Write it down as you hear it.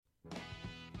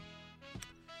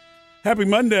Happy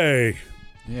Monday.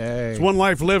 Yay. It's one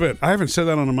life, live it. I haven't said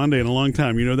that on a Monday in a long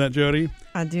time. You know that, Jody?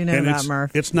 I do know that,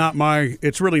 Murph.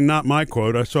 It's really not my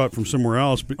quote. I saw it from somewhere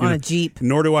else. But, on a Jeep.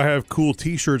 Nor do I have cool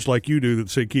T-shirts like you do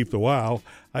that say "Keep the Wow."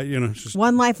 It's just,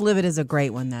 One life, live it is a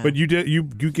great one, though. But you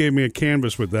gave me a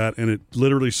canvas with that, and it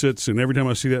literally sits. And every time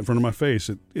I see that in front of my face,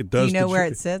 it does. Do you know where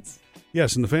it sits?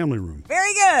 Yes, in the family room.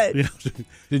 Very good. Yeah.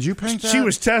 Did you paint that? She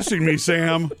was testing me,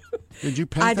 Sam. Did you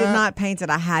paint I that? did not paint it.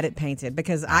 I had it painted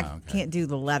because I can't do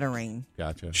the lettering.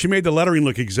 Gotcha. She made the lettering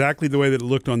look exactly the way that it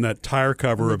looked on that tire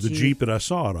cover of the Jeep that I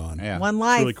saw it on. Yeah. One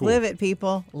life, really cool. live it,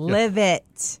 people. Live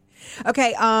it.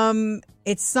 Okay,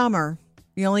 it's summer.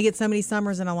 You only get so many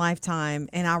summers in a lifetime,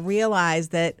 and I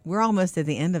realized that we're almost at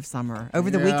the end of summer. Over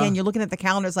the weekend, you're looking at the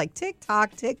calendar, it's like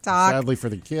tick-tock, tick-tock. Sadly for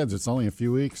the kids, it's only a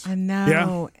few weeks. I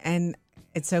know. Yeah. And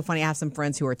it's so funny. I have some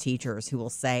friends who are teachers who will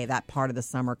say that part of the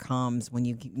summer comes when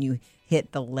you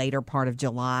hit the later part of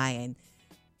July, and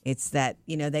it's that,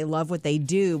 they love what they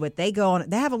do, but they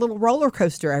have a little roller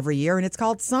coaster every year, and it's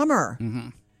called summer.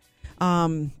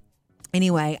 Mm-hmm.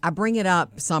 Anyway, I bring it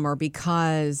up, summer,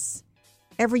 because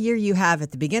every year you have at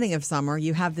the beginning of summer,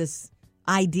 you have this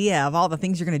idea of all the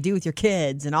things you're going to do with your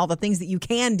kids and all the things that you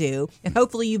can do. And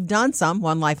hopefully you've done some,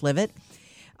 one life, live it.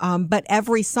 But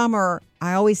every summer,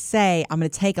 I always say I'm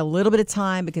going to take a little bit of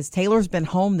time because Taylor's been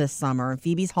home this summer and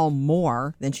Phoebe's home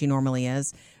more than she normally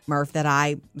is, Murph, that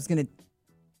I was going to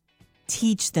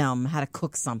teach them how to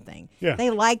cook something. Yeah.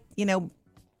 They like,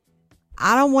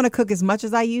 I don't want to cook as much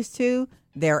as I used to.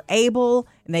 They're able,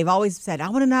 and they've always said, I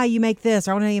want to know how you make this,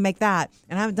 or I want to know how you make that.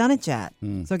 And I haven't done it yet.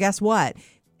 So guess what?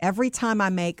 Every time I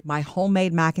make my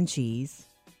homemade mac and cheese,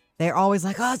 they're always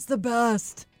like, oh, it's the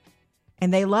best.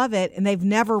 And they love it, and they've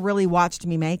never really watched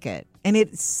me make it. And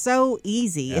it's so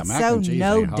easy. Yeah, it's mac so and cheese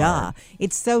no ain't duh. hard.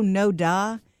 It's so no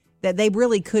duh that they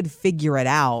really could figure it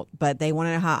out, but they want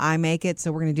to know how I make it,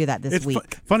 so we're going to do that this week.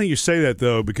 It's funny you say that,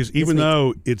 though, because even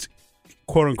though it's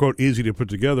quote-unquote easy to put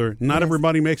together, not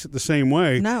everybody makes it the same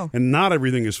way. No. And not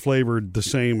everything is flavored the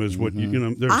same as what,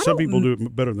 there's some people do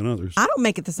it better than others. I don't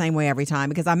make it the same way every time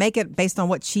because I make it based on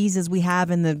what cheeses we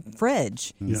have in the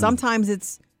fridge. Yeah. Sometimes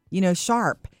it's,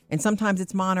 sharp, and sometimes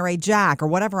it's Monterey Jack or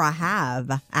whatever I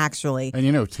have, actually.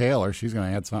 And Taylor, she's going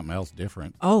to add something else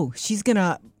different. Oh, she's going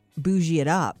to bougie it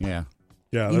up. Yeah.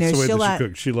 Yeah, You that's know, the way that she'll she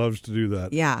cooks. She loves to do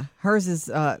that. Yeah, hers is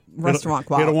restaurant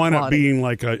quality. It'll wind up being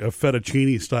like a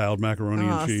fettuccine-styled macaroni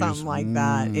and cheese. Something like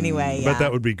that. Anyway, I bet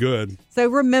that would be good. So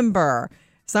remember,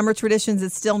 summer traditions,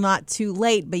 it's still not too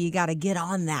late, but you got to get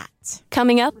on that.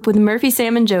 Coming up with Murphy,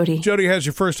 Sam, and Jody. Jody has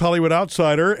your first Hollywood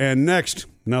Outsider, and next,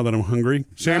 now that I'm hungry,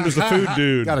 Sam is the food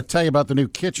dude. Got to tell you about the new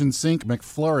kitchen sink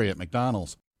McFlurry at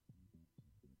McDonald's.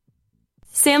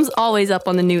 Sam's always up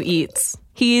on the new eats.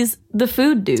 He's the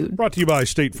food dude. Brought to you by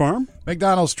State Farm.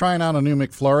 McDonald's trying out a new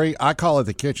McFlurry. I call it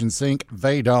the kitchen sink.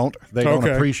 They don't. They don't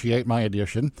appreciate my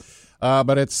addition.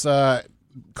 But it's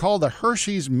called the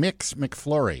Hershey's Mix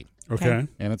McFlurry. Okay.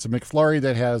 And it's a McFlurry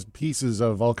that has pieces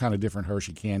of all kind of different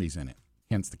Hershey candies in it,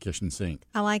 hence the kitchen sink.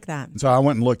 I like that. And so I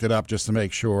went and looked it up just to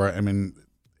make sure. I mean,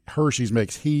 Hershey's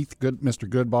makes Heath, Mr.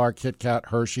 Goodbar, Kit Kat,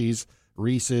 Hershey's,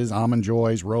 Reese's, Almond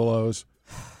Joys, Rolos.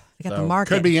 They got the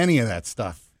market. Could be any of that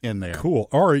stuff in there. Cool.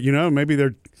 Or, maybe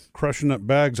they're crushing up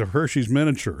bags of Hershey's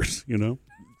miniatures,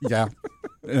 Yeah.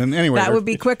 And anyway, That would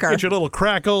be quicker. Get your little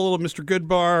crackle, little Mr.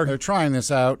 Goodbar. they're trying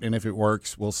this out, and if it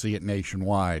works, we'll see it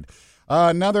nationwide.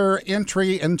 Another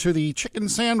entry into the chicken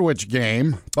sandwich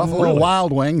game. Buffalo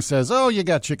Wild Wings says, oh, you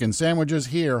got chicken sandwiches?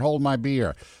 Here, hold my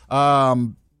beer.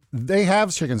 They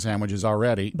have chicken sandwiches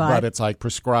already, but it's like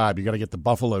prescribed. You got to get the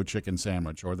buffalo chicken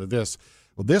sandwich or the this.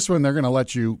 Well, this one, they're going to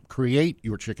let you create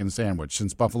your chicken sandwich.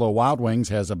 Since Buffalo Wild Wings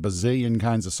has a bazillion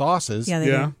kinds of sauces, Yeah, they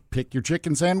do. pick your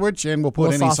chicken sandwich, and we'll put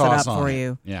We'll any sauce it sauce up on for it.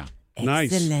 you. Yeah.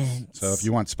 Nice. Excellent. So if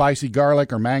you want spicy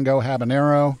garlic or mango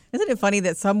habanero, Isn't it funny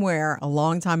that somewhere a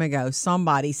long time ago,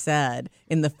 somebody said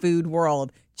in the food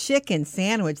world, chicken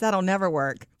sandwich, that'll never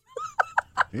work.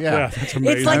 yeah. That's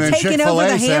amazing. It's like and then taking Chick-fil-A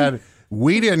over the ham. said,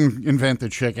 we didn't invent the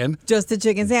chicken. Just a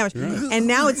chicken sandwich. And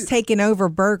now it's taken over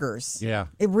burgers. Yeah.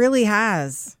 It really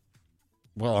has.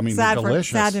 Well, I mean, Sad they're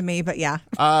delicious. sad to me, but yeah.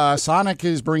 Sonic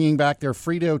is bringing back their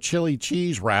Frito chili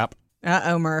cheese wrap.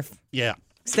 Uh-oh, Murph. Yeah.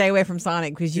 Stay away from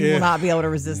Sonic because you will not be able to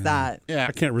resist that. Yeah.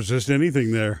 I can't resist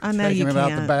anything there. I know Taking you it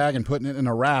can't. out the bag and putting it in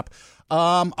a wrap.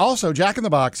 Also, Jack in the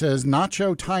Box says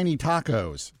nacho tiny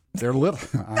tacos. They're little.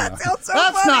 That sounds so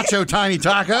That's funny. nacho tiny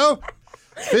taco.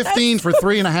 15 for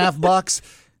 $3.50.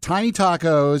 Tiny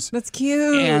tacos. That's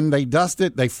cute. And they dust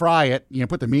it, they fry it,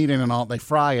 put the meat in and all, they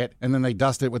fry it, and then they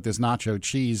dust it with this nacho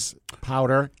cheese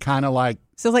powder, kind of like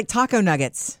So it's like taco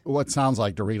nuggets. what sounds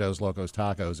like Doritos Locos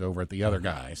Tacos over at the other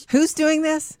guys. Who's doing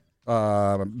this?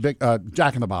 Big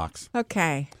Jack in the Box.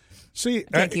 Okay. See,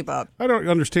 Can't keep up. I don't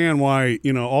understand why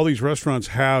all these restaurants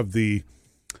have the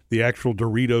actual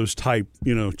Doritos type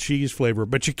cheese flavor,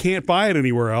 but you can't buy it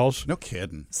anywhere else. No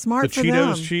kidding. Smart The for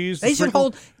Cheetos them. cheese, They the should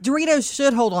sprinkle- Doritos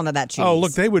should hold on to that cheese. Oh,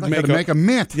 look, they would They make a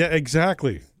mint. Yeah,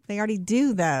 exactly. They already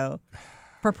do, though.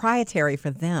 Proprietary for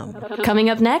them. Coming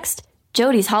up next,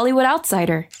 Jody's Hollywood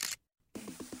Outsider.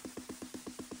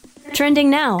 Trending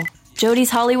now,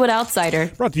 Jody's Hollywood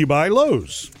Outsider. Brought to you by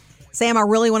Lowe's. Sam, I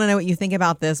really want to know what you think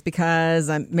about this because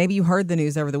maybe you heard the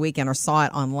news over the weekend or saw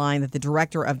it online that the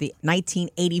director of the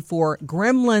 1984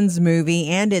 Gremlins movie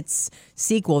and its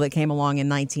sequel that came along in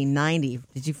 1990,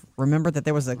 did you remember that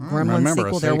there was a Gremlins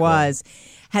sequel? There was,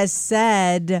 has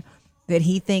said that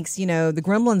he thinks, the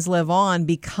Gremlins live on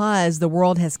because the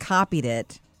world has copied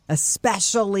it,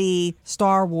 especially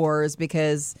Star Wars,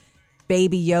 because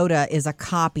Baby Yoda is a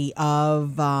copy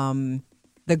of the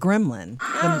Gremlin.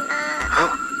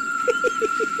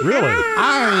 Really?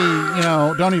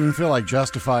 I, don't even feel like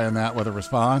justifying that with a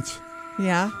response.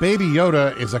 Yeah. Baby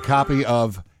Yoda is a copy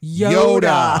of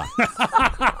Yoda.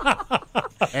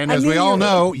 And as we all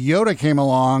know, Yoda came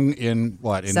along in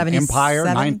 77? Empire,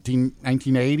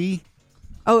 1980?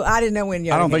 Oh, I didn't know when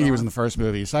Yoda I don't think came he was along. in the first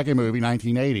movie. Second movie,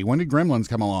 1980. When did Gremlins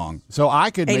come along? So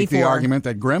I could make the 84. argument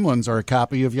that Gremlins are a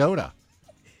copy of Yoda.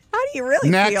 How do you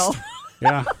really Next. feel?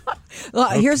 Yeah. Well,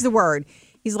 here's the word.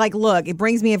 He's like, look, it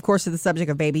brings me, of course, to the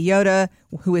subject of Baby Yoda,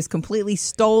 who is completely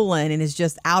stolen and is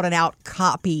just out and out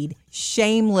copied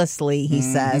shamelessly, he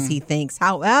says, he thinks.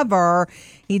 However,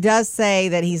 he does say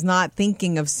that he's not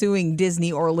thinking of suing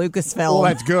Disney or Lucasfilm. Well,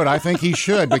 that's good. I think he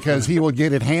should because he will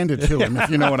get it handed to him, if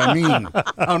you know what I mean.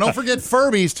 Oh, don't forget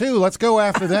Furbies, too. Let's go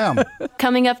after them.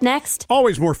 Coming up next,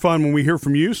 Always more fun when we hear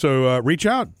from you. So reach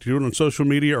out, do it on social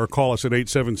media, or call us at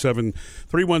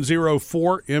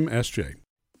 877-310-4MSJ.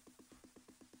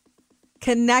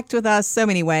 Connect with us so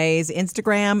many ways,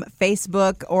 Instagram,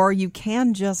 Facebook, or you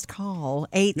can just call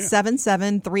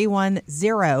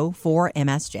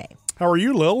 877-310-4MSJ. How are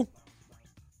you, Lil?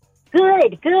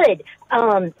 Good.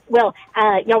 Y'all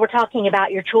were talking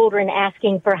about your children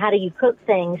asking for how do you cook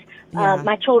things. Yeah.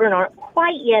 My children aren't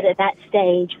quite yet at that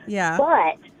stage. Yeah.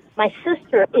 But my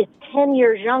sister is 10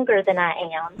 years younger than I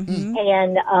am. Mm-hmm.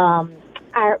 And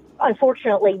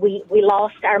unfortunately, we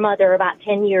lost our mother about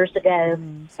 10 years ago.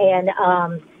 And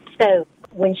so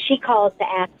when she calls to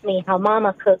ask me how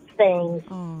Mama cooks things,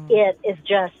 it is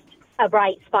just a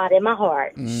bright spot in my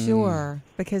heart. Sure,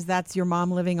 because that's your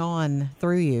mom living on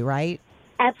through you, right?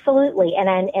 Absolutely.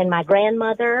 And my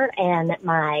grandmother and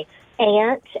my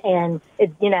aunt and,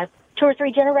 2 or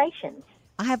 3 generations.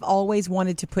 I have always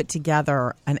wanted to put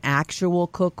together an actual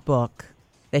cookbook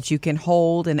that you can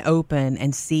hold and open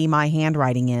and see my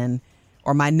handwriting in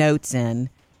or my notes in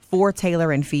for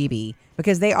Taylor and Phoebe,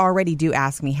 because they already do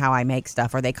ask me how I make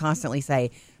stuff, or they constantly say,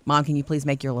 Mom, can you please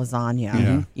make your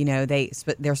lasagna? Yeah.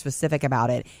 They're specific about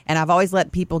it. And I've always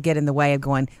let people get in the way of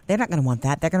going, they're not going to want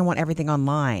that. They're going to want everything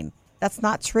online. That's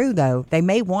not true, though. They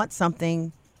may want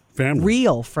something Family.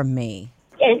 real from me.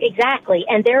 And exactly.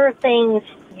 And there are things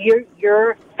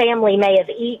your family may have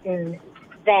eaten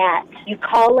that you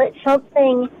call it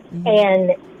something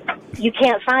and you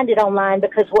can't find it online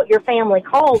because what your family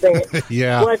called it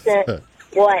wasn't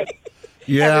what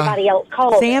everybody else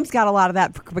called Sam's got a lot of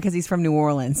that because he's from New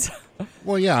Orleans.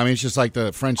 Well, yeah. I mean, it's just like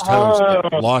the French toast,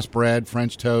 lost bread,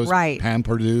 French toast, Right. Pam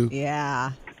Perdue.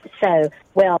 Yeah. So,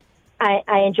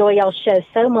 I enjoy y'all's show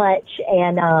so much,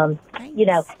 and,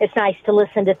 it's nice to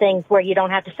listen to things where you don't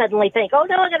have to suddenly think, oh,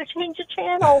 no, I got to change the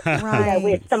channel. Right.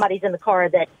 If somebody's in the car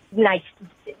that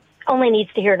only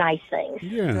needs to hear nice things.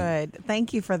 Yeah. Good.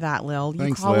 Thank you for that, Lil.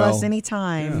 Thanks, you call Lil. us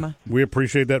anytime. We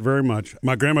appreciate that very much.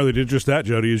 My grandmother did just that,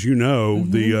 Jody, as you know,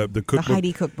 the cookbook. The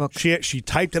Heidi cookbook. She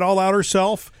typed it all out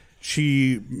herself.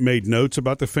 She made notes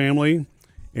about the family,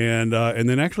 and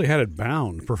then actually had it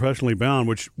bound, professionally bound,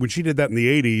 which when she did that in the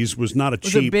 80s was not a It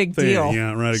was cheap a big thing. deal.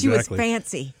 Yeah, right, She exactly. was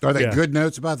fancy. Are they Yeah. good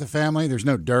notes about the family? There's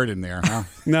no dirt in there, huh?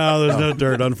 No, there's no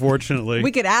dirt, unfortunately. We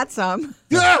could add some.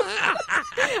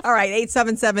 All right,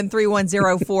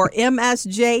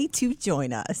 877-310-4MSJ to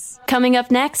join us. coming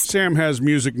up next, Sam has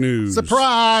music news.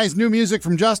 Surprise! New music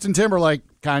from Justin Timberlake,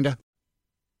 kinda.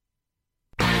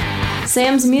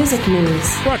 Sam's Music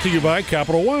News. Brought to you by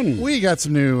Capital One. We got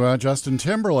some new Justin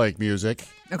Timberlake music.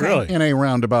 Okay. Really? In a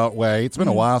roundabout way. It's been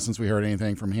a while since we heard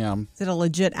anything from him. Is it a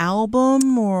legit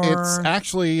album or? It's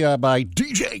actually by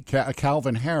DJ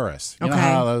Calvin Harris. You know Okay.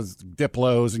 how those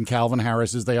Diplos and Calvin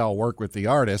Harrises, they all work with the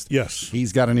artist. Yes.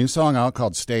 He's got a new song out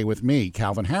called Stay With Me.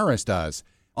 Calvin Harris does.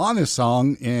 On this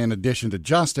song, in addition to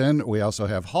Justin, we also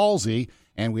have Halsey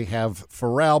And we have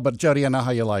Pharrell, but Jody, I know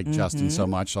how you like Justin so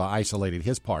much, so I isolated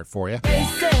his part for you. They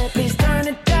said, please turn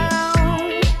it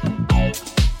down.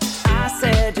 I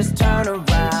said, just turn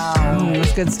around.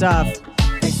 That's good stuff.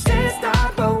 They said,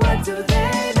 stop, but what do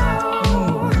they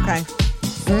know? Okay.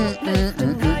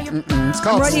 It's I'm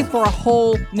called ready for a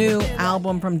whole new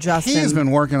album from Justin. He's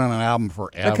been working on an album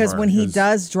forever. because when he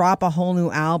does drop a whole new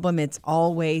album, it's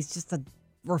always just a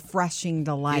refreshing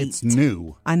delight. It's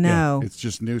new. I know. It's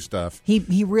just new stuff.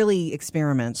 He really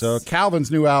experiments. So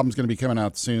Calvin's new album is going to be coming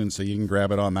out soon, so you can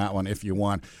grab it on that one if you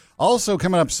want. Also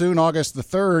coming up soon, August the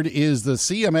 3rd, is the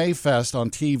CMA Fest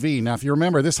on TV. Now, if you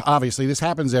remember, this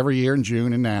happens every year in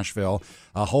June in Nashville.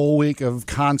 A whole week of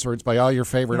concerts by all your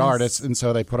favorite artists, and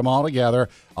so they put them all together.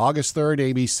 August 3rd,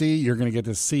 ABC, you're going to get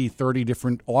to see 30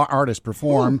 different artists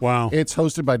perform. Ooh, wow. It's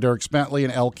hosted by Dirk Bentley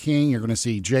and Elle King. You're going to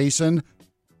see Jason,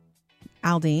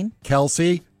 Aldine,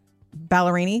 Kelsey,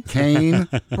 Ballerini, Kane,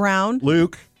 Brown,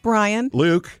 Luke, Brian,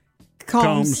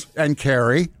 Combs, and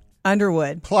Carrie.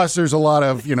 Underwood. Plus, there's a lot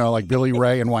of, like Billy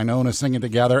Ray and Winona singing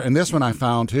together. And this one I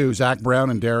found, too, Zach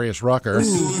Brown and Darius Rucker.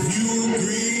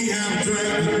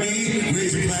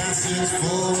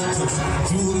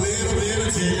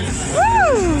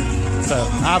 So,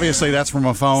 obviously, that's from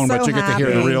a phone, So but you get to hear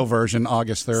the happy. real version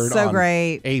August 3rd So on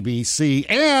great. ABC.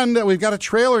 And we've got a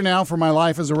trailer now for My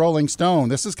Life as a Rolling Stone.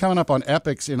 This is coming up on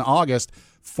Epix in August.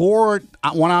 4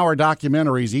 one-hour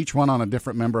documentaries, each one on a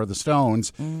different member of the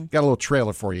Stones. Got a little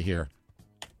trailer for you here.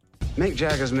 Mick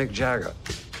Jagger's Mick Jagger.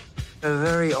 A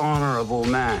very honorable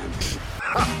man.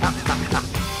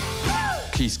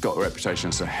 He's got a reputation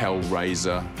as a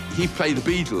hellraiser. He played the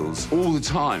Beatles all the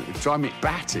time. It drive me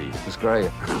batty. It's great.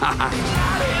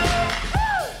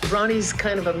 Ronnie's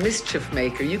kind of a mischief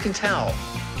maker, you can tell.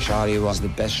 Charlie was the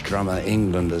best drummer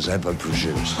England has ever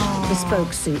produced.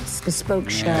 Bespoke suits, bespoke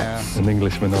shirts. An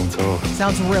Englishman on tour.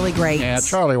 Sounds really great. Yeah,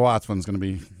 Charlie Watts one's going to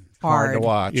be hard to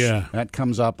watch. Yeah. That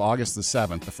comes up August the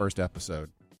 7th, the first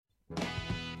episode.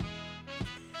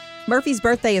 Murphy's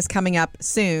birthday is coming up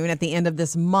soon at the end of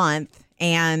this month.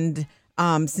 And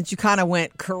since you kind of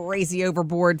went crazy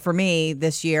overboard for me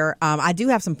this year, I do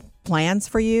have some plans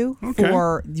for you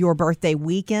for your birthday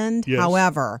weekend. Yes.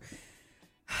 However,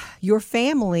 your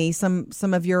family, some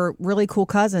of your really cool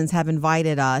cousins have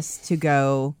invited us to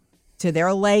go to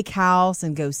their lake house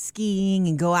and go skiing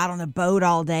and go out on a boat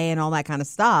all day and all that kind of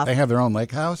stuff. They have their own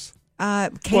lake house?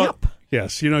 Camp. Well,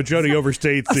 yes. Jody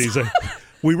overstates these.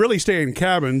 We really stay in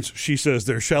cabins. She says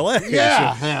they're chalets.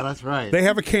 Yeah, that's right. They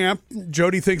have a camp.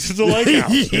 Jody thinks it's a lake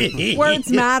house. Words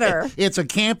matter. It's a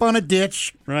camp on a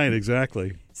ditch. Right,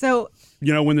 exactly. So,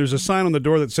 when there's a sign on the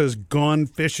door that says "Gone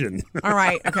Fishing." all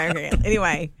right. Okay.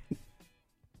 Anyway,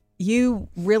 you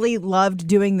really loved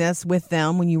doing this with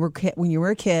them when you were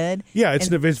a kid. Yeah, it's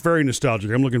very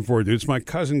nostalgic. I'm looking forward to it. It's my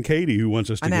cousin Katie who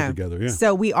wants us to get together. Yeah.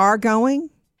 So we are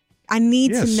going. I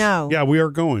need to know. Yeah, we are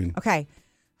going. Okay.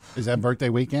 Is that birthday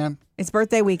weekend? It's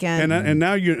birthday weekend. And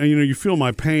now you feel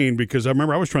my pain because I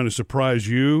remember I was trying to surprise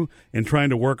you and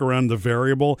trying to work around the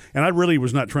variable, and I really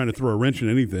was not trying to throw a wrench in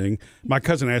anything. My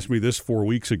cousin asked me this 4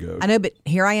 weeks ago. I know, but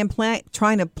here I am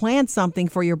trying to plan something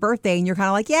for your birthday, and you're kind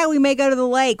of like, yeah, we may go to the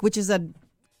lake, which is a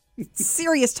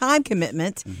serious time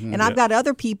commitment. And I've got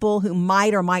other people who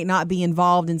might or might not be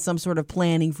involved in some sort of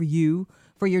planning for you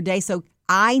for your day. So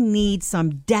I need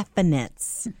some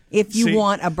definites if you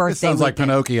want a birthday. It sounds like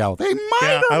Pinocchio. They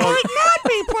might or might not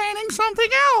be planning something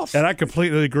else. And I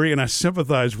completely agree, and I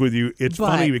sympathize with you. It's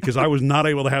funny because I was not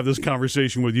able to have this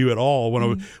conversation with you at all when I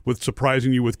was with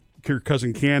surprising you with your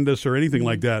cousin Candace or anything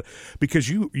like that, because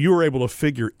you were able to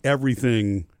figure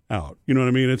everything out. You know what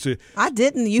I mean? I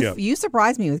didn't. You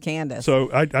surprised me with Candace. So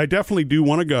I definitely do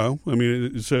want to go. I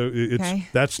mean,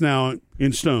 that's now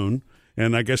in stone.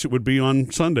 And I guess it would be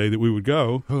on Sunday that we would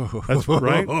go. That's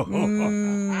right.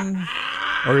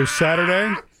 Or is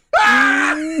Saturday?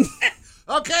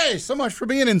 Okay, so much for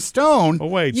being in stone. Oh,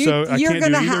 wait. So I can't do either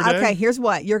day? Okay, here's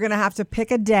what. You're going to have to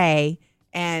pick a day,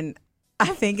 and I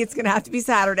think it's going to have to be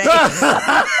Saturday.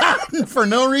 For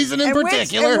no reason in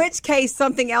particular. In which case,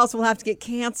 something else will have to get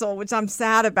canceled, which I'm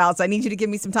sad about. So I need you to give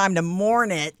me some time to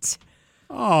mourn it.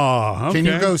 Oh, okay. Can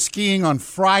you go skiing on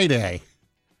Friday?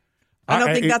 I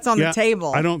don't think that's on the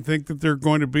table. I don't think that they're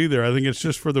going to be there. I think it's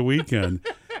just for the weekend.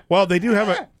 Well, they do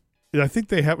have I think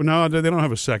they have. No, they don't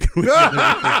have a second weekend.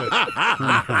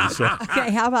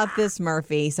 Okay, how about this,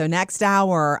 Murphy? So next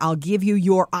hour, I'll give you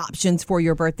your options for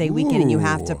your birthday weekend, and you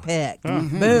have to pick.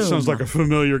 Boom. Sounds like a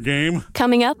familiar game.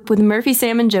 Coming up with Murphy,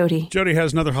 Sam, and Jody. Jody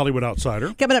has another Hollywood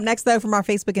Outsider. Coming up next, though, from our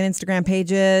Facebook and Instagram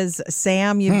pages,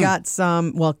 Sam, you've got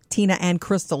Tina and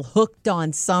Crystal hooked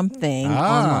on something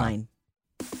online.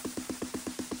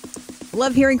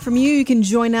 Love hearing from you. You can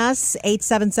join us,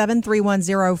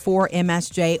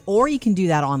 877-310-4MSJ, or you can do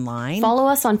that online. Follow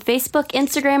us on Facebook,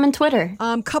 Instagram, and Twitter.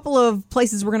 Couple of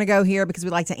places we're going to go here because we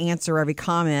like to answer every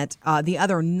comment. The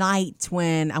other night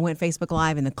when I went Facebook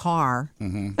Live in the car,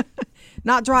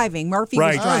 not driving, Murphy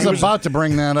was driving. I was about to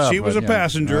bring that up. She was a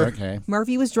passenger. Okay.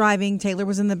 Murphy was driving. Taylor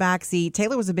was in the back seat.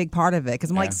 Taylor was a big part of it because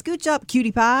I'm like, scooch up,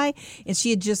 cutie pie. And she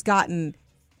had just gotten...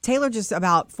 Taylor just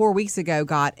about 4 weeks ago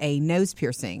got a nose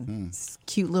piercing,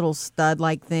 cute little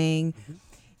stud-like thing,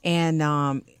 and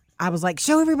I was like,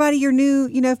 "Show everybody your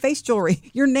new, face jewelry."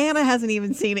 Your Nana hasn't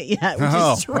even seen it yet, which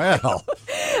is true. Well.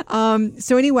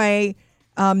 So anyway,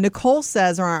 Nicole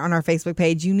says on our Facebook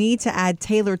page, "You need to add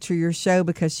Taylor to your show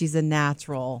because she's a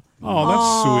natural."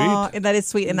 Oh, that's sweet. That is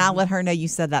sweet. And I'll let her know you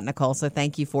said that, Nicole. So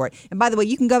thank you for it. And by the way,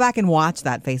 you can go back and watch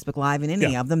that Facebook Live and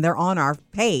any of them. They're on our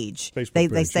page.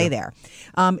 They stay there.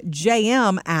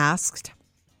 JM asked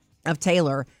of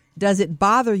Taylor, does it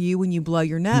bother you when you blow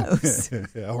your nose?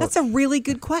 That's a really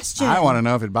good question. I want to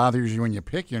know if it bothers you when you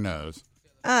pick your nose.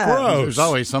 Gross. There's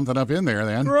always something up in there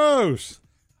then. Gross.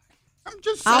 I'm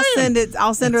just saying.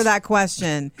 I'll send her that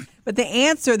question. But the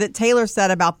answer that Taylor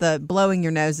said about the blowing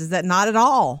your nose is that not at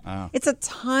all. Oh. It's a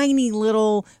tiny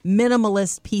little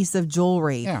minimalist piece of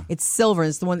jewelry. Yeah. It's silver.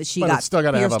 It's the one that she got It's still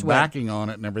got to have a pierced with. backing on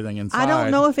it and everything inside. I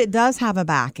don't know if it does have a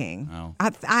backing. Oh.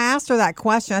 I asked her that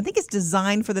question. I think it's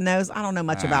designed for the nose. I don't know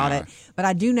much about it. But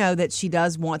I do know that she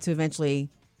does want to eventually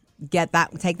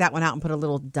take that one out and put a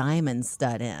little diamond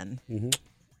stud in. Mm-hmm.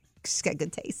 She's got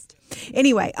good taste.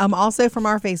 Anyway, also from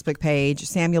our Facebook page,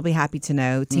 Sam, you'll be happy to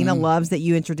know, Tina loves that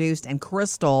you introduced, and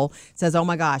Crystal says, oh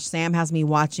my gosh, Sam has me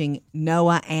watching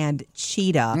Noah and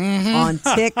Cheetah on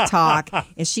TikTok,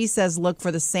 and she says, look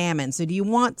for the salmon. So do you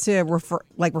want to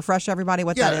refresh everybody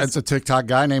what that is? It's a TikTok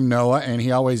guy named Noah, and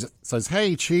he always says,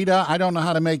 hey, Cheetah, I don't know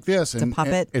how to make this. It's a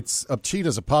puppet?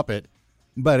 Cheetah's a puppet.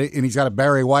 And he's got a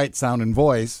Barry White sounding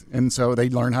voice, and so they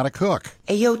learn how to cook.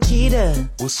 Hey, yo, Cheetah.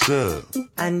 What's up?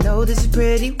 I know this is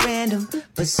pretty random,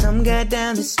 but some guy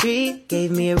down the street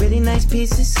gave me a really nice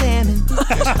piece of salmon.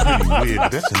 That's pretty weird,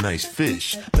 but that's a nice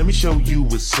fish. Let me show you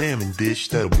a salmon dish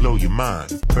that'll blow your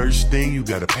mind. First thing, you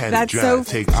gotta pat it dry. So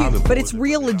take cute, olive but oil it's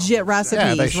real legit recipes,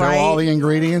 Yeah, they show right? all the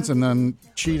ingredients, and then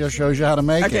Cheetah shows you how to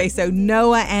make it. Okay, so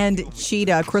Noah and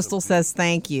Cheetah. Crystal says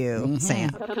thank you, Sam.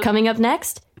 Coming up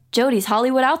next, Jody's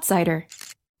Hollywood Outsider.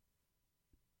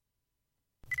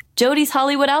 Jody's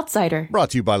Hollywood Outsider. Brought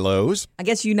to you by Lowe's. I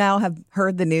guess you now have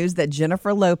heard the news that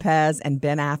Jennifer Lopez and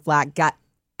Ben Affleck got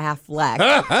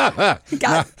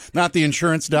Not the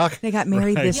insurance doc. They got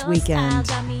married this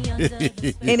weekend.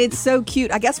 And it's so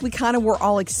cute. I guess we kind of were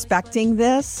all expecting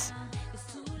this,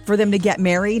 for them to get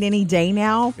married any day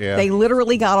now. Yeah. They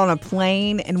literally got on a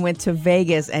plane and went to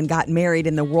Vegas and got married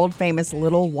in the world famous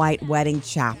Little White Wedding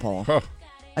Chapel. Huh.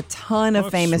 A ton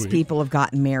of famous sweet. people have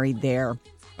gotten married there.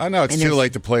 I know it's And too there's-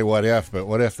 late to play What If, but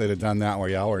what if they'd have done that while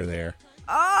y'all were there?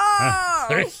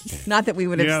 Oh! Not that we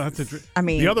would have. Yeah, I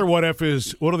mean, the other what if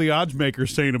is, what are the odds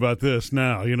makers saying about this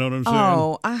now? You know what I'm saying?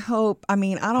 Oh, I hope. I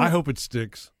mean, I hope it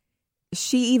sticks.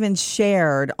 She even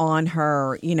shared on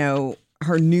her,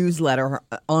 her newsletter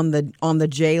on the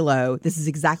J-Lo. This is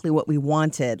exactly what we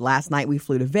wanted. Last night we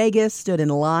flew to Vegas, stood in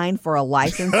line for a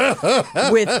license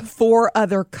with 4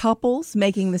 other couples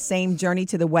making the same journey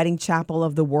to the wedding chapel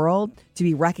of the world to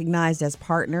be recognized as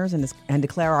partners and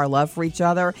declare our love for each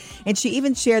other. And she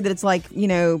even shared that it's like,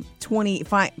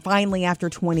 finally after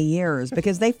 20 years,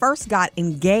 because they first got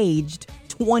engaged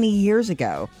 20 years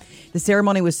ago. The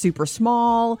ceremony was super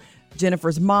small.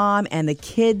 Jennifer's mom and the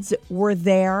kids were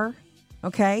there.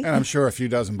 Okay. And I'm sure a few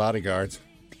dozen bodyguards.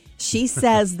 She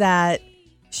says that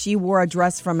she wore a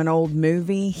dress from an old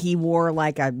movie. He wore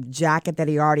like a jacket that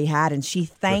he already had. And she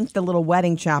thanked the Little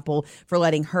Wedding Chapel for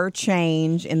letting her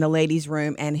change in the ladies'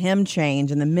 room and him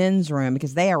change in the men's room,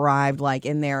 because they arrived like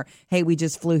in their, hey, we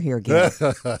just flew here again.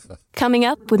 Coming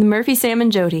up with Murphy, Sam,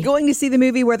 and Jody. Going to see the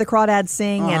movie Where the Crawdads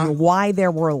Sing and why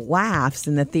there were laughs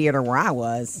in the theater where I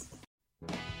was.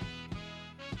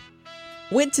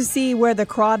 Went to see Where the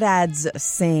Crawdads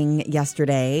Sing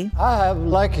yesterday. I have,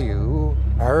 like you,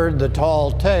 heard the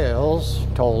tall tales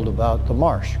told about the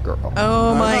Marsh Girl.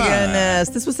 Oh, my goodness.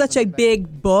 This was such a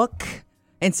big book.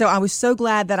 And so I was so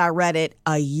glad that I read it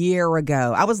a year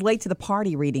ago. I was late to the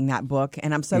party reading that book,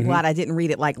 and I'm so glad I didn't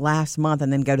read it like last month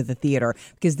and then go to the theater,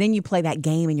 because then you play that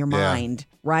game in your mind,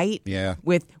 right? Yeah.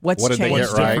 With what's What did changed. they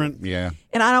get right? different? Yeah.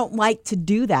 And I don't like to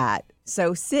do that.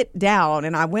 So sit down,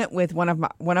 and I went with one of my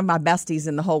besties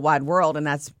in the whole wide world, and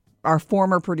that's our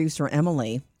former producer,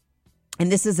 Emily.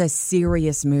 And this is a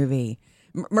serious movie.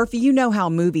 Murphy, you know how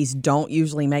movies don't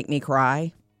usually make me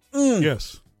cry?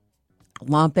 Yes.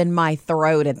 lump in my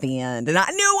throat at the end, and I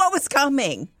knew what was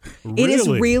coming. Really? It is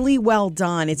really well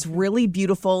done. It's really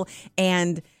beautiful,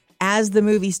 and as the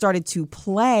movie started to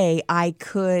play, I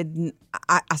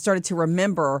started to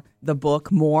remember the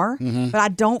book more, but I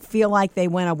don't feel like they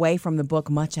went away from the book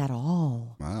much at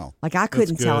all. Wow. Like I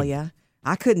couldn't tell you.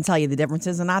 I couldn't tell you the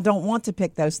differences, and I don't want to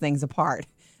pick those things apart.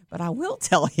 But I will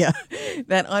tell you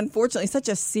that, unfortunately, such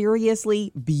a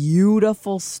seriously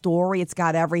beautiful story. It's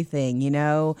got everything,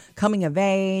 coming of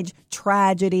age,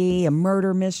 tragedy, a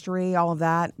murder mystery, all of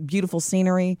that, beautiful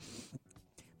scenery.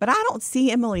 But I don't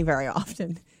see Emily very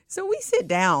often. So we sit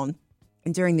down,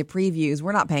 and during the previews,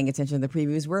 we're not paying attention to the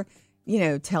previews. We're,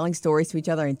 telling stories to each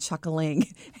other and chuckling.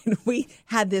 And we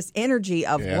had this energy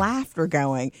of laughter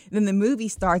going. And then the movie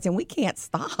starts, and we can't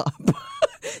stop.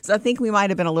 So I think we might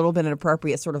have been a little bit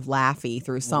inappropriate, sort of laughy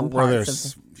through some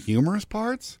parts. Were there humorous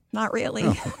parts? Not really.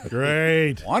 Oh,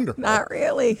 great. Wonderful. Not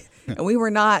really. And we were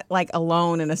not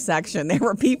alone in a section. There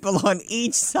were people on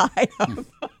each side of.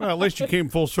 Well, at least you came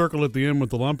full circle at the end with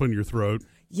the lump in your throat.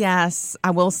 Yes, I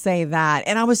will say that.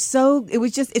 And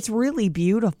it's really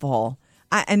beautiful.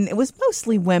 And it was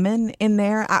mostly women in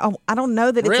there. I don't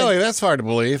know that it's really, that's hard to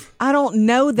believe. I don't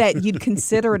know that you'd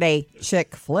consider it a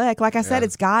chick flick. Like I said,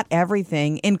 it's got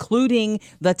everything, including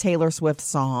the Taylor Swift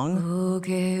song.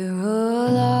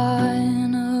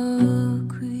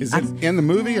 Is it in the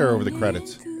movie or over the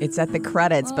credits? It's at the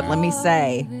credits, but let me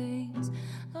say,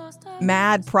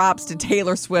 mad props to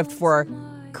Taylor Swift for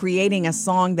creating a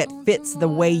song that fits the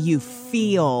way you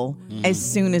feel as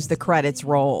soon as the credits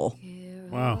roll.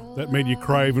 Wow, that made you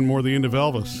cry even more the end of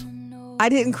Elvis. I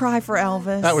didn't cry for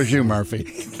Elvis. That was you, Murphy.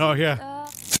 Oh, yeah.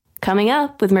 Coming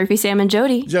up with Murphy, Sam, and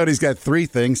Jody. Jody's got 3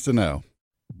 things to know.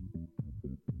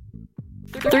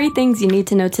 3 things you need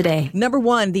to know today. Number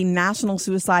 1, the National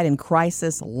Suicide and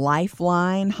Crisis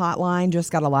Lifeline hotline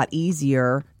just got a lot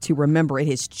easier to remember. It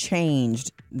has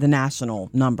changed the national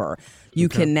number. You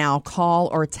can now call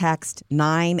or text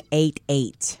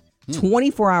 988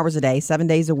 24 hours a day, 7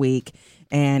 days a week.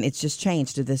 And it's just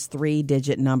changed to this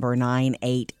 3-digit number,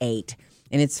 988.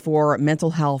 And it's for mental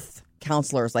health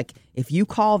counselors. Like, if you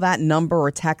call that number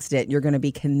or text it, you're going to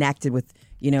be connected with,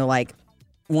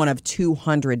 one of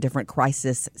 200 different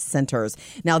crisis centers.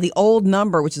 Now, the old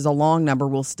number, which is a long number,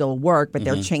 will still work, but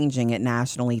they're changing it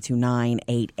nationally to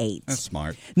 988. That's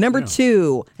smart. Number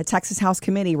 2, a Texas House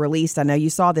committee released, I know you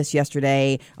saw this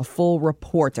yesterday, a full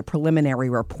report, a preliminary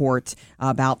report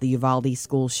about the Uvalde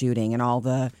school shooting and all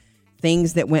the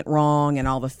things that went wrong and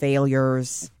all the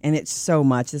failures. And it's so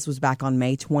much. This was back on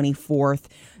May 24th.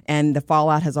 And the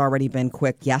fallout has already been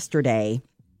quick. Yesterday,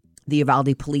 the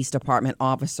Uvalde Police Department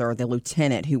officer, the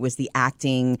lieutenant who was the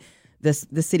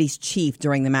city's chief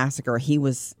during the massacre, he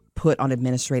was put on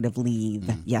administrative leave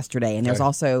yesterday. And there's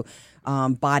also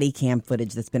body cam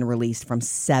footage that's been released from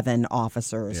 7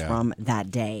 officers from that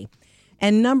day.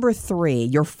 And number 3,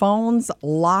 your phone's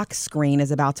lock screen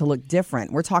is about to look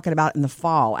different. We're talking about in the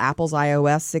fall. Apple's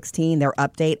iOS 16, their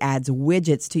update adds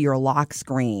widgets to your lock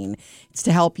screen. It's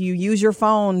to help you use your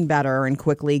phone better and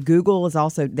quickly. Google is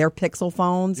also, their Pixel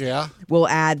phones will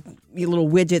add little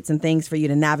widgets and things for you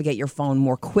to navigate your phone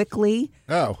more quickly.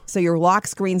 Oh. So your lock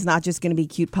screen's not just going to be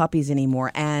cute puppies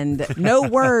anymore. And no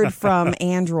word from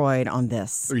Android on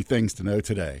this. 3 things to know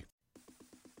today.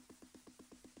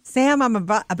 Sam, I'm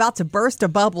about to burst a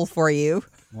bubble for you.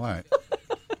 What?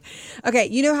 Okay,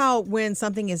 you know how when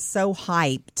something is so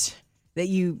hyped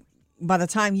that by the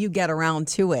time you get around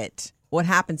to it, what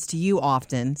happens to you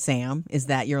often, Sam, is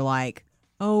that you're like,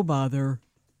 oh, bother.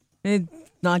 It's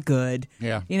not good.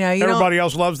 Yeah. Everybody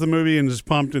else loves the movie and is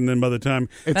pumped, and then by the time...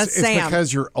 That's Sam.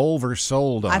 Because you're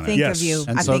oversold on it. I think of you.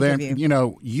 And so then,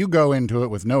 you go into it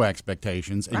with no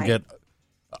expectations and get...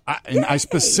 I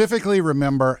specifically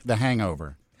remember The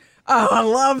Hangover. Oh, I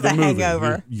love The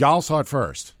Hangover. Y'all saw it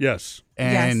first. Yes.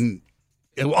 And,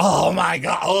 oh, my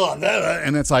God.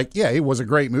 And it's like, yeah, it was a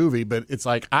great movie, but it's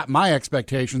like my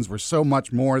expectations were so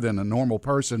much more than a normal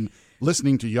person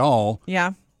listening to y'all.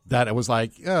 Yeah. That it was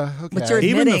like, okay. But you're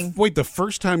admitting. The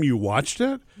first time you watched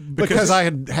it? Because I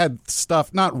had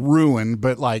stuff not ruined,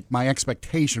 but like my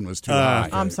expectation was too high.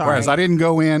 I'm sorry. Whereas I didn't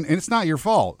go in, and it's not your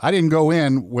fault. I didn't go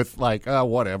in with like,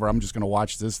 whatever, I'm just going to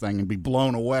watch this thing and be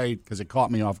blown away because it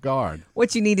caught me off guard.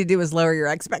 What you need to do is lower your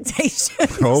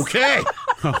expectations. Okay.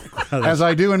 As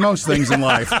I do in most things in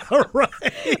life.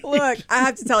 Right. Look, I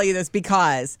have to tell you this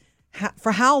because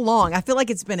for how long? I feel like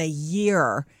it's been a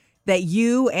year that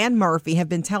you and Murphy have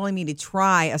been telling me to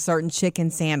try a certain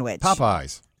chicken sandwich.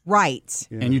 Popeyes. Right.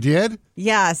 Yeah. And you did?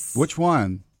 Yes. Which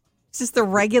one? It's just the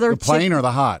regular The plain or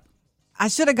the hot? I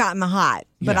should have gotten the hot,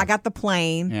 but I got the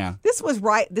plain. Yeah. This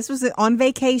was on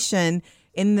vacation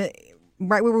in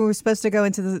right where we were supposed to go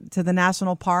into the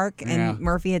national park, and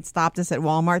Murphy had stopped us at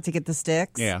Walmart to get the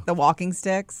sticks, the walking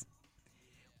sticks.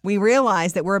 We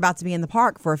realized that we're about to be in the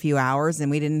park for a few hours,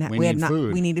 and we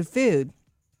needed food.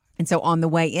 And so on the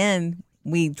way in,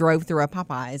 we drove through a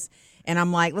Popeyes, and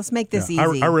I'm like, let's make this easy.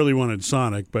 I really wanted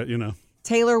Sonic, but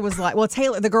Taylor was like,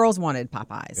 the girls wanted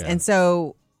Popeyes. Yeah. And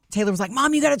so Taylor was like,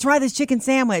 Mom, you got to try this chicken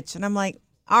sandwich. And I'm like,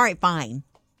 all right, fine.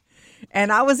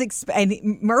 And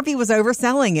and Murphy was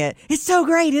overselling it. It's so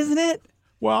great, isn't it?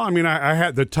 Well, I mean, I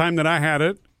had the time that I had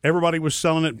it, everybody was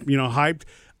selling it, hyped.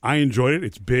 I enjoyed it.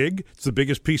 It's big. It's the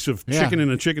biggest piece of chicken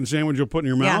in a chicken sandwich you'll put in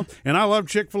your mouth. Yeah. And I love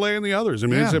Chick-fil-A and the others. I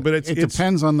mean, it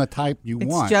depends on the type you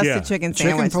want. It's just a chicken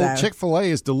sandwich, Chick-fil-A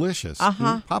is delicious.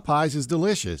 Popeyes is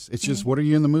delicious. It's just, what are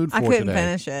you in the mood for today? I couldn't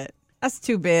finish it. That's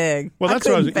too big. Well, that's I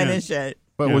couldn't finish it.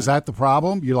 But was that the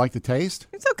problem? You like the taste?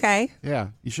 It's okay. Yeah.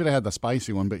 You should have had the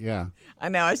spicy one, but yeah. I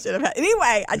know I should have had.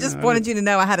 Anyway, I just wanted you to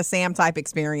know I had a Sam-type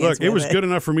experience. Look, it was good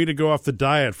enough for me to go off the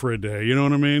diet for a day. You know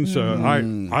what I mean? So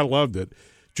I loved it.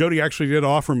 Jody actually did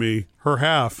offer me her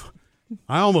half.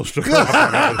 I almost took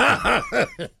her.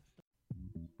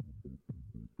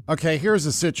 Okay, here's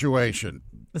the situation.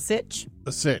 The sitch?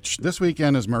 The sitch. This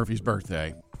weekend is Murphy's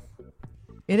birthday.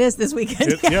 It is this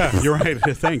weekend. Yeah, you're right.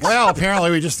 Thanks. Well,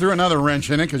 apparently we just threw another wrench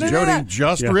in it because Jody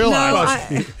just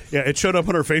realized. It showed up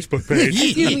on her Facebook page.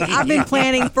 Excuse me, I've been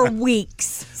planning for weeks.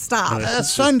 Stop.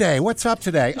 Sunday. What's up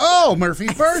today? Oh,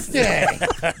 Murphy's birthday.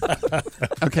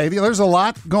 Okay, there's a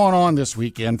lot going on this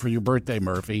weekend for your birthday,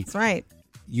 Murphy. That's right.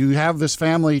 You have this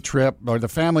family trip, or the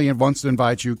family wants to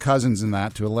invite you, cousins and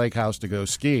that, to a lake house to go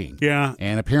skiing. Yeah.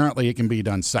 And apparently it can be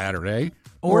done Saturday.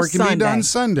 Or it can be done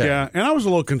Sunday. Yeah, and I was a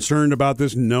little concerned about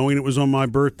this, knowing it was on my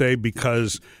birthday,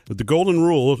 because the golden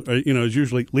rule, is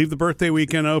usually leave the birthday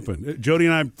weekend open. Jody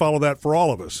and I follow that for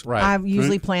all of us. Right. I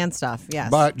usually plan stuff,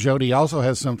 yes. But Jody also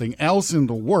has something else in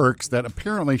the works that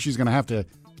apparently she's going to have to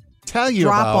tell you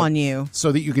about. Drop on you.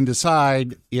 So that you can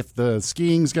decide if the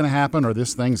skiing's going to happen or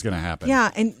this thing's going to happen.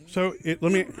 Yeah, and so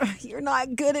you're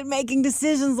not good at making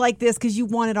decisions like this because you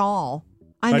want it all.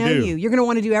 I know you. You're going to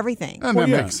want to do everything. And that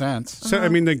makes sense. So, I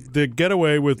mean, the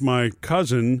getaway with my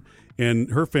cousin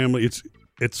and her family,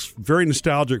 it's very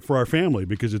nostalgic for our family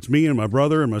because it's me and my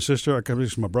brother and my sister. I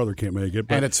guess my brother can't make it.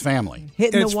 But and it's family.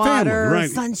 Hitting the water, family,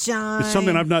 right? Sunshine. It's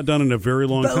something I've not done in a very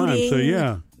long time. So,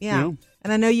 yeah. Yeah.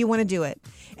 And I know you want to do it.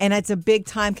 And it's a big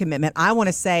time commitment. I want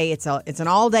to say it's an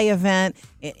all-day event.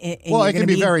 It can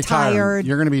be very tired.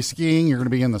 You're going to be skiing. You're going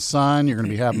to be in the sun. You're going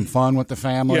to be having fun with the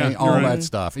family, all that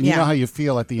stuff. And you know how you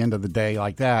feel at the end of the day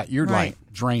like that. You're like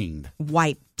drained.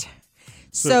 Wiped.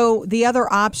 So the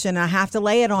other option, I have to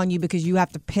lay it on you because you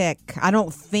have to pick. I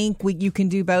don't think you can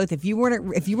do both. If you were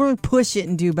to push it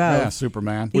and do both. Yeah,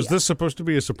 Superman. Was this supposed to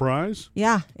be a surprise?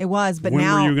 Yeah, it was. But when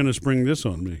now, were you going to spring this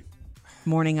on me?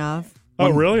 Morning of. Oh,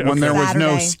 really? When there was Saturday.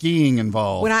 no skiing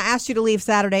involved. When I asked you to leave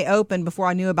Saturday open before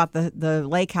I knew about the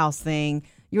lake house thing,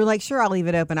 you were like, sure, I'll leave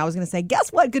it open. I was going to say,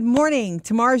 guess what? Good morning.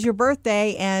 Tomorrow's your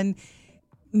birthday. And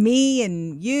me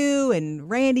and you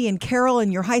and Randy and Carol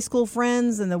and your high school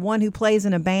friends and the one who plays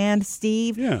in a band,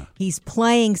 Steve, he's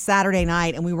playing Saturday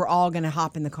night. And we were all going to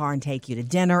hop in the car and take you to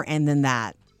dinner and then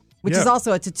that. Which is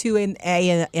also it's a 2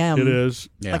 a.m. It is.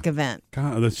 event.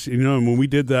 God, that's, when we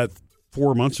did that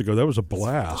 4 months ago, that was a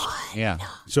blast. Yeah.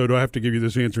 So do I have to give you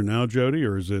this answer now, Jody,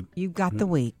 or is it? You've got the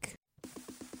week.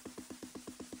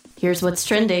 Here's what's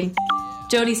trending.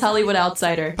 Jody's Hollywood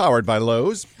Outsider. Powered by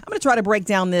Lowe's. I'm going to try to break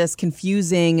down this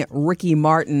confusing Ricky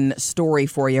Martin story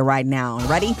for you right now.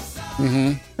 Ready?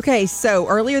 Mm-hmm. Okay, so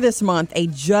earlier this month, a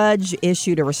judge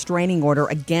issued a restraining order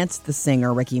against the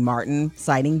singer Ricky Martin,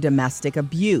 citing domestic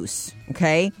abuse,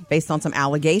 okay, based on some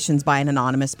allegations by an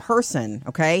anonymous person,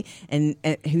 okay, and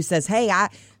who says, hey,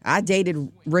 I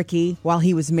dated Ricky while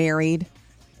he was married,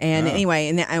 and anyway,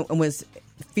 and I was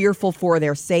fearful for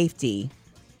their safety.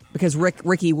 Because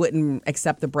Ricky wouldn't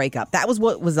accept the breakup. That was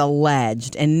what was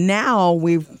alleged. And now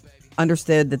we've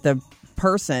understood that the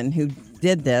person who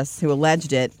did this, who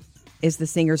alleged it, is the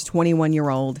singer's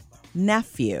 21-year-old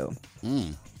nephew.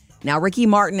 Now, Ricky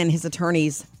Martin and his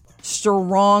attorneys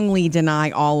strongly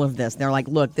deny all of this. They're like,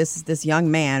 look, this young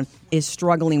man is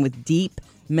struggling with deep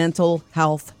mental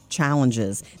health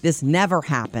challenges. This never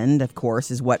happened, of course,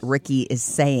 is what Ricky is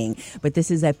saying. But this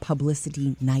is a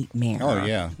publicity nightmare. Oh,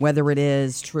 yeah. Whether it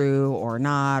is true or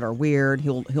not or weird,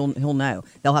 he'll know.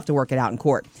 They'll have to work it out in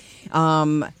court.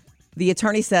 The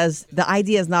attorney says the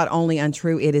idea is not only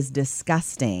untrue, it is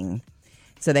disgusting.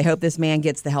 So they hope this man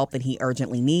gets the help that he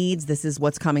urgently needs. This is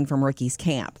what's coming from Ricky's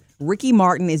camp. Ricky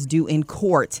Martin is due in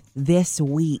court this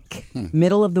week,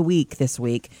 middle of the week this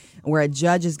week, where a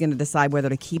judge is going to decide whether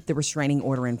to keep the restraining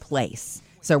order in place.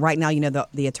 So right now,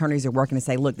 the attorneys are working to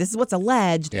say, look, this is what's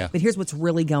alleged, but here's what's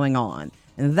really going on.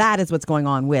 And that is what's going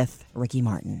on with Ricky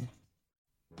Martin.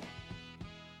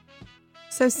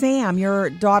 So, Sam, your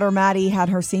daughter Maddie had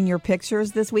her senior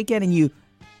pictures this weekend, and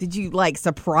did you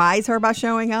surprise her by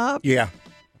showing up? Yeah.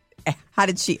 How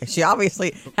did she? She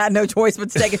obviously had no choice but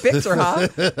to take a picture, huh?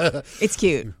 It's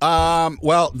cute.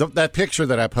 Well, that picture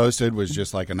that I posted was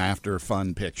just like an after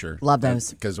fun picture. Love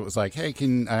those. Because it was like, hey,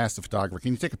 I asked the photographer,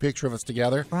 can you take a picture of us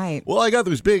together? Right. Well, I got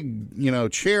this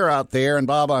big, chair out there and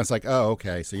blah, blah. It's like, oh,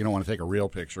 okay. So you don't want to take a real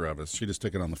picture of us. She just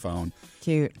took it on the phone.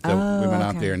 Cute. So we went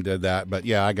out there and did that. But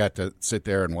yeah, I got to sit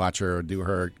there and watch her do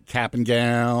her cap and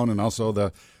gown and also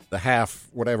the half,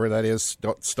 whatever that is,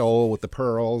 stole with the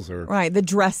pearls. Right, the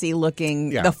dressy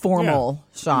looking, the formal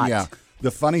shot. Yeah. The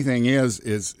funny thing is,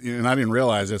 and I didn't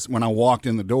realize this, when I walked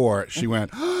in the door, she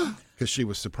went, because she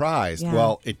was surprised. Yeah.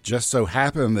 Well, it just so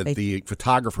happened that the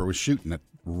photographer was shooting it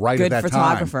right at that time. Good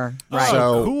photographer. Right.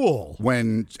 So cool.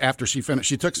 After she finished,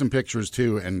 she took some pictures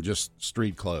too, and just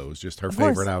street clothes, just her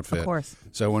favorite outfit. Of course.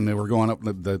 So when they were going up,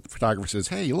 the photographer says,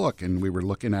 "Hey, look," and we were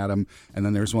looking at them, and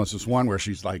then there's this one where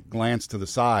she's glanced to the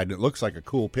side. It looks like a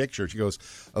cool picture. She goes,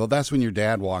 "Oh, that's when your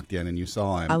dad walked in and you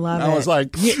saw him." I love it. I was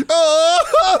like,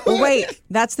 well, wait,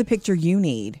 that's the picture you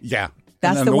need. Yeah.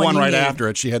 That's and then the one right need. After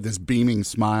it, she had this beaming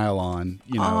smile on,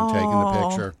 taking the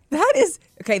picture.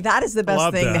 That is the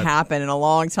best thing to happen in a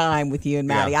long time with you and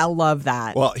Maddie. Yeah. I love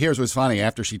that. Well, here's what's funny.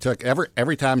 After she took,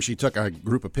 every time she took a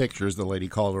group of pictures, the lady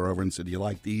called her over and said, "Do you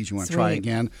like these? You want to try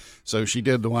again?" So she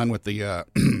did the one with the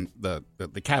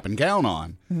the cap and gown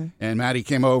on. Mm-hmm. And Maddie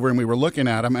came over and we were looking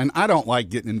at them. And I don't like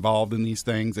getting involved in these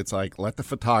things. It's like, let the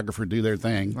photographer do their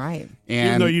thing. Right. And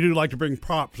even though you do like to bring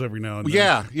props every now and then.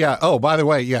 Yeah, yeah. Oh, by the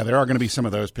way, there are going to be some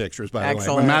of those pictures, by the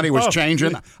way. When Maddie was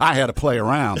changing, I had to play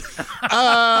around.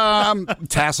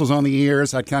 Tassels on the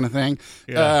ears, that kind of thing.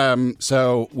 Yeah.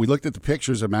 So we looked at the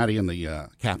pictures of Maddie in the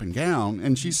cap and gown,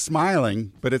 and she's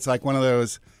smiling, but it's like one of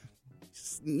those,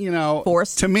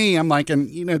 forced. To me, I'm like,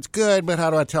 it's good, but how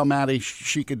do I tell Maddie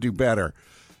she could do better?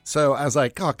 So I was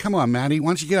like, oh, come on, Maddie, why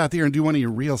don't you get out there and do one of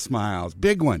your real smiles,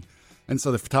 big one. And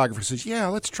so the photographer says, yeah,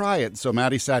 let's try it. So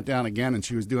Maddie sat down again, and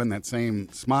she was doing that same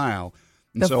smile.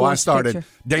 And so I started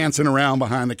dancing around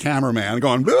behind the cameraman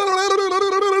going,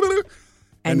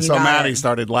 and so Maddie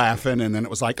started laughing, and then it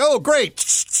was like, oh, great.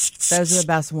 Those are the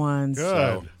best ones. Good.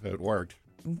 So it worked.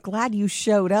 I'm glad you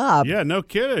showed up. Yeah, no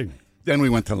kidding. Then we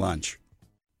went to lunch.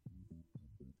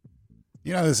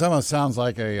 This almost sounds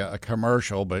like a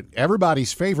commercial, but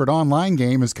everybody's favorite online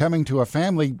game is coming to a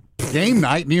family game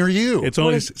night near you. It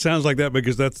only sounds like that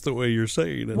because that's the way you're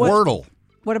saying it. Wordle.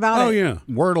 What about it? Oh, yeah.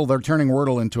 Wordle, they're turning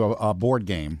Wordle into a board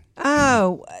game.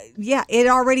 Oh, yeah, it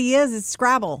already is. It's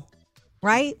Scrabble,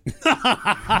 right?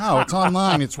 No, it's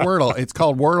online. It's Wordle. It's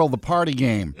called Wordle the Party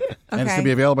Game. And it's going to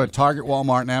be available at Target,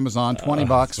 Walmart, and Amazon.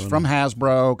 $20 from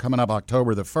Hasbro, coming up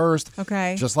October the 1st.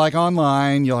 Okay. Just like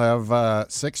online, you'll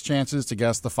have 6 chances to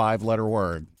guess the 5-letter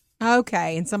word.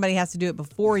 Okay, and somebody has to do it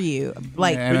before you.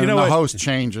 And the host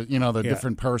changes. The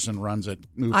different person runs it.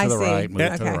 Move to the right,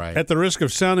 move to the right. At the risk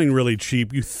of sounding really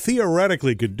cheap, you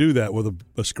theoretically could do that with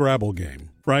a Scrabble game,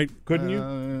 right? Couldn't you?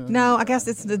 No, I guess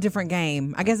it's a different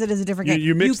game. I guess it is a different game.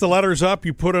 You mix the letters up,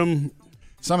 you put them...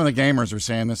 Some of the gamers are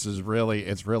saying it's really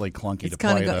clunky to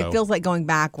play, though. It feels like going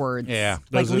backwards. Yeah.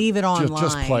 Leave it online.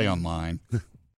 Just play online.